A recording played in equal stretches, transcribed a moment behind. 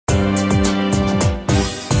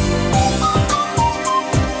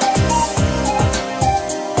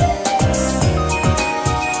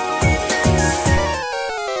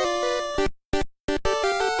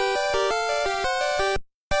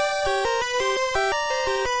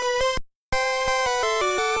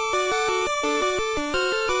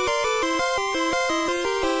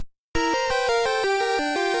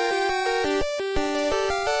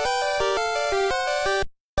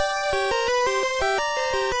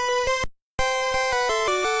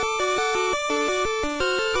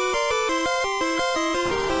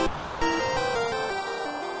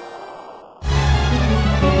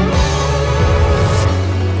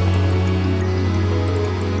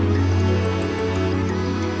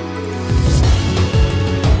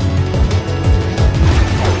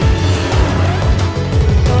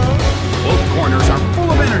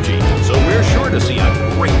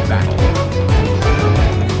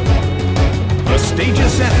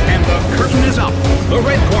And the curtain is up. The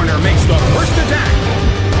red corner makes the first attack.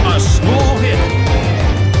 A small hit.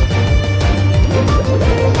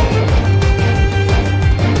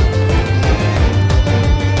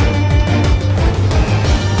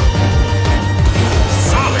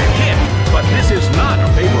 Solid hit, but this is not a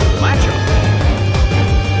favorable matchup.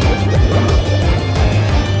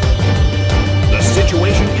 The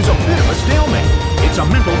situation is a bit of a stalemate. It's a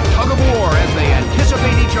mental tug-of-war as they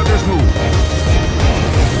anticipate each other's move.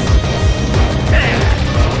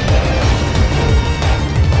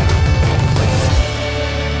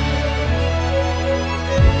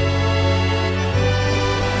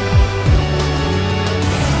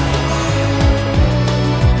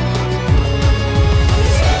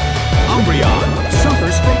 Umbreon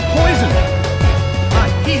suffers from poison. A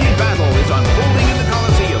heated battle is unfolding in the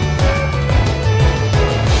Colosseum.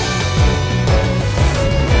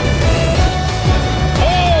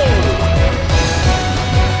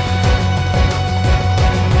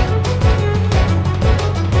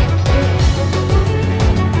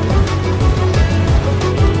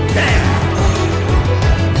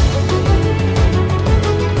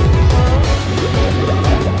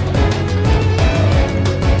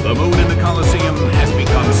 The mood in the Colosseum has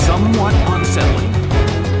become somewhat unsettling.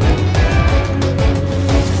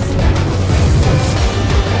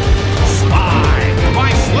 Slide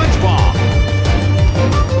by Sludge Bomb.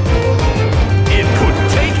 It couldn't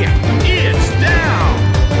take him. It's down.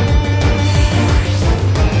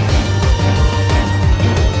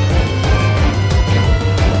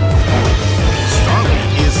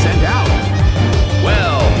 Staryu is sent out.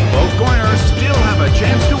 Well, both corners still have a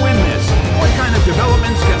chance to win this. What kind of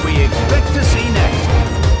developments can we expect to see next?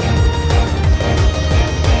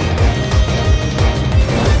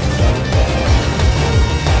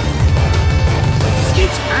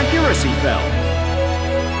 Its accuracy fell.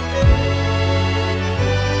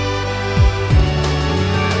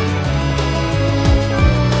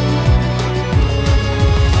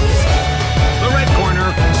 The red corner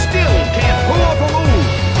still can't pull off a move.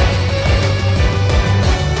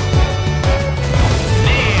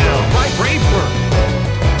 Nailed by Brave.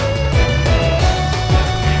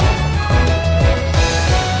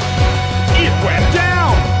 It went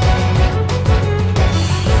down!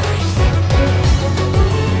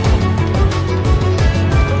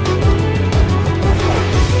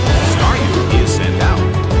 Staryu is sent out.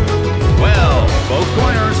 Well, both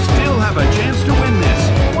corners still have a chance to win this.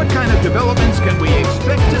 What kind of developments can we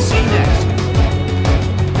expect to see next?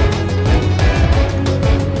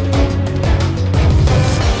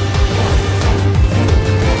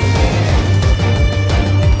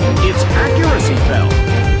 Its accuracy fell.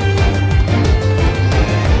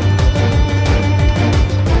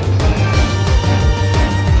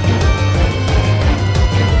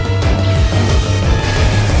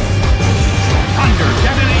 Thunder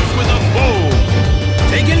detonates with a boom.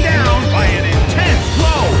 Taken down by an intense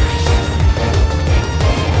blow.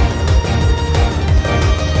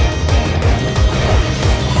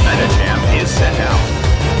 Medicham is sent out.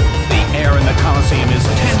 The air in the Colosseum is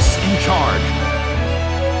tense and charged.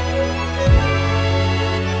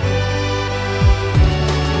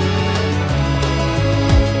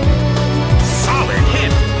 Solid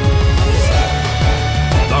hit.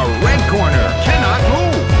 The red corner cannot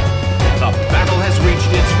move. The battle has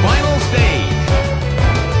reached its final stage.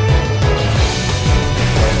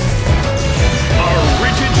 A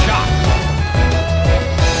rigid shot.